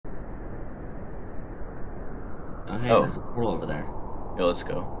Oh, hey, Oh. there's a portal over there. Yo, let's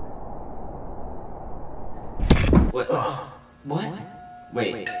go. What? What?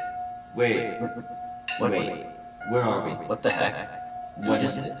 Wait. Wait. What? Wait. Where are we? What the heck? What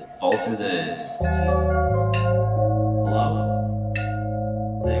is this? Fall through this. Hello?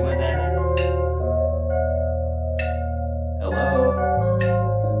 Is anyone there? Hello?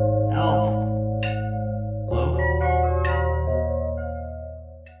 Help! Hello?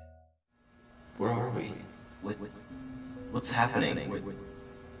 Where are we? What's happening?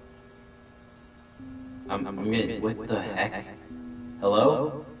 What the heck?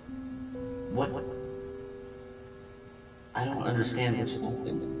 Hello? What? I don't understand what's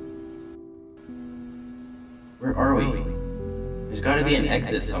happened. Where are we? There's gotta be an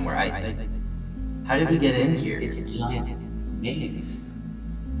exit somewhere. How did we get in here? It's a giant maze.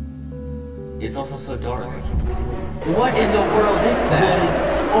 It's also so dark, I can't see. What in the world is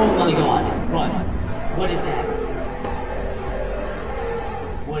that? Oh my god, run! What is that?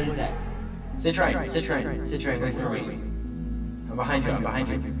 What is that? Sit right, wait for me. I'm behind you,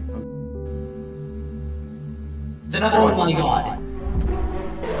 It's another one! Oh my god!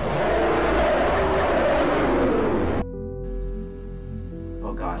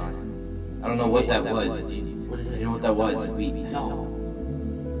 Oh god. I don't know what that was. What is this? You know what that was? No.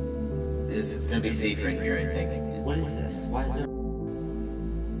 It's gonna be safer in here, I think. What is this? Why is there...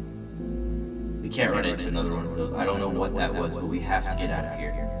 We can't run into another one of those. I don't know what that was, but we have to get out of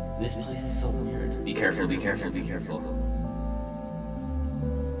here. This place is so weird. Be careful.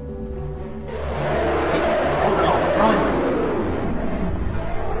 Oh no, Run!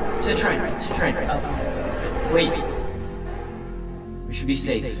 Sit train. Wait. We should be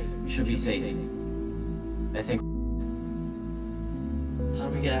safe. I think. how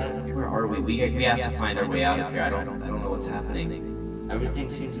do we get out of here? Where are we? We have to find our way out of here. I don't know what's happening. Everything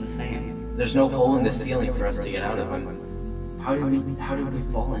seems the same. There's no hole in the ceiling for us to get out of. How did we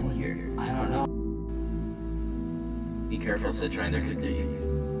fall in here? I don't know. Be careful, Citron. There could be.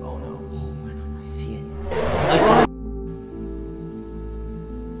 Oh no. Oh my god, I see it.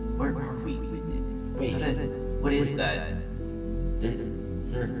 Where are we? Wait. What is that?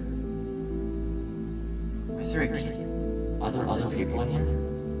 Is there a kid? Are there other people in here?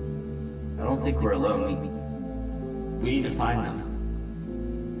 I don't think we're alone. We need to find them.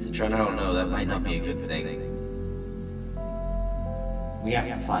 Citron, I don't know. That might not be a good thing. We have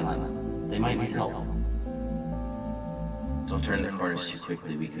to find them. They might need help. Don't turn the corners too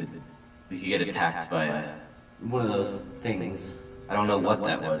quickly. We could get attacked by a... One of those things. I don't know what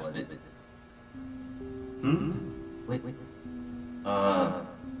that was, but... Wait.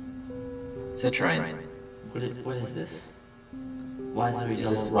 Citron. What is this? Why is there a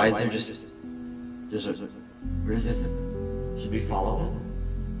yellow... Why is there just... Where is this? Should we follow it?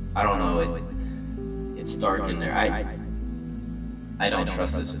 I don't know. It's dark in there. I don't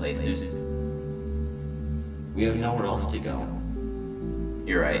trust this place. We have nowhere else to go.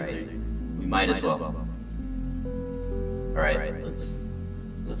 You're right. We might as well. Alright, let's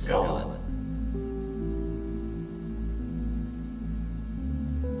Follow go.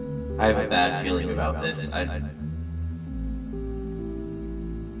 I have a bad feeling about this.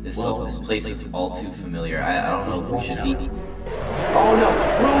 This place is all too familiar. I don't know if we should be... Oh no!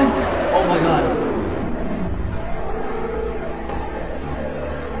 Run! Oh my god!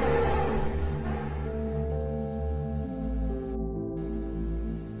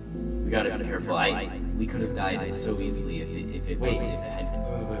 We gotta be careful. We could have died so easily if it wasn't. If it had...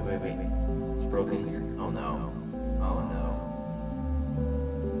 Wait. It's broken here. Oh no.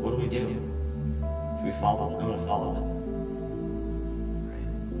 What do we do? Should we follow? I'm gonna follow it. Right.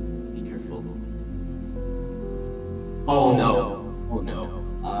 Be careful. Oh no.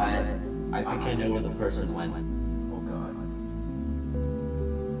 I think I know where the person went. Oh god.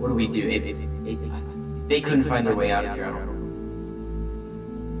 What do we do? If they couldn't find their way out of here, I don't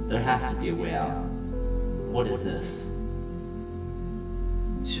know. There has to be a way out. What is this?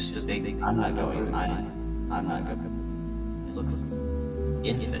 It's just a big... I'm not going. I'm not going. It looks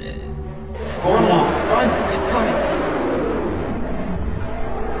infinite. Oh no! Run! It's coming!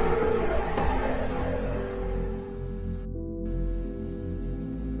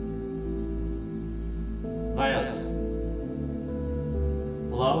 Vios.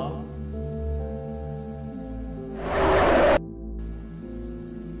 Hello?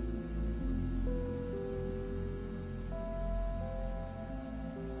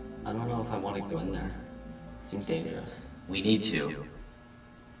 I don't know if I want to go in there. It seems dangerous. We need to.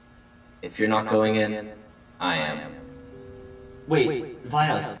 If you're not going in, I am. Wait,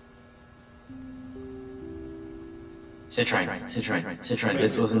 Vios. Citron,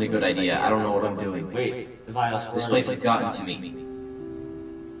 this wasn't a good idea. I don't know what I'm doing. Wait, Vios, This place has gotten to me.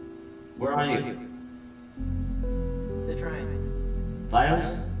 Where are you? Citron.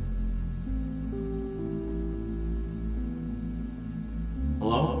 Vios?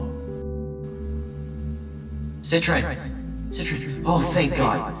 Hello? Citron. Oh, thank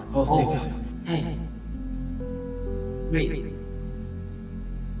God. Oh, thank God. Hey. Wait.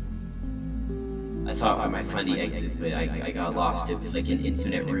 I thought I might find the exit, but I got lost. It was like an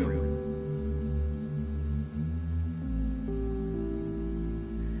infinite room.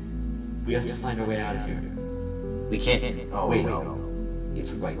 We have to find our way out of here. We can't. Oh, wait. no.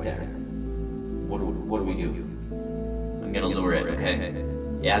 It's right there. What do we do? I'm gonna lure it, okay?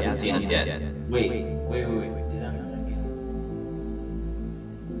 It hasn't seen us yet. Wait. Is that an idea?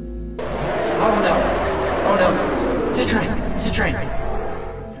 Oh no! Citron!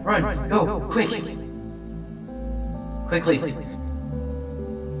 Run! Go! Quick! Quickly!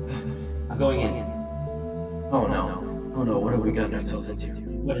 I'm going in. Oh no, what have we gotten ourselves into?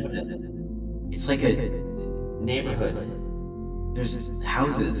 What is this? It's like a... Neighborhood. There's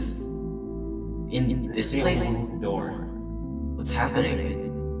houses. In this place? Door. What's happening?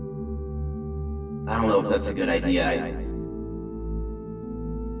 I don't know if that's a good idea.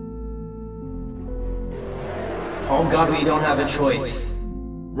 Oh God, we don't have a choice.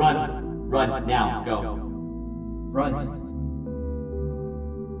 Run, now, go. Run.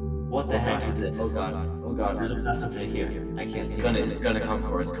 What the heck is this? Oh God. There's a passenger here. I can't see. It's gonna come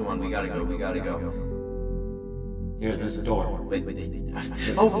for us. Come on, we gotta go. Here, there's a door. Wait.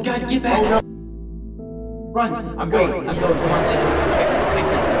 Oh God, get back! Oh, no. Run! I'm going. Come on, Citron.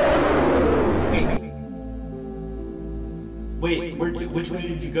 Wait, which way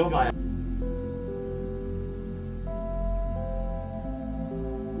did you go, Vios?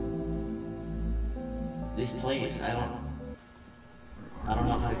 This place, I don't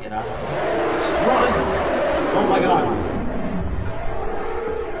know how to get out of it. Run! Oh my God!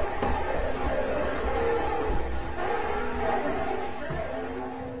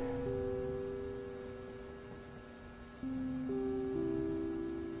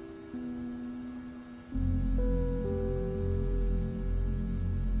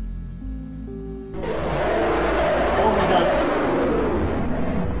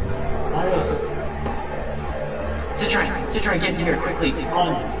 Citron, get in here quickly.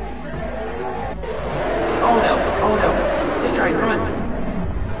 Run! Oh no! Citron, run!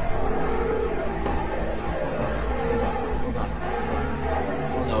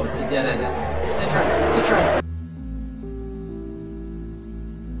 Oh no, it's a dead end. Citron!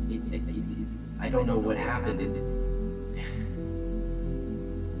 I don't know what happened.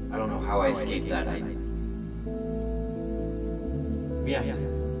 I don't know how I escaped that. We have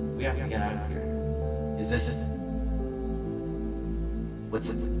to get out of here. Is this... What's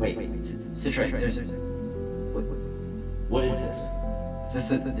it? Wait. Citron, there's... What is this? Is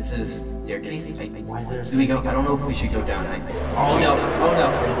this a staircase? Why is there a Do we go? I don't know if we should go down. Oh no!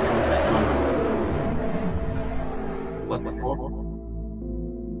 What the hell?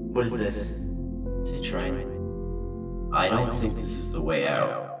 What is this? Citron, I don't think this is the way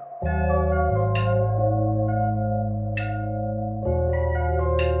out.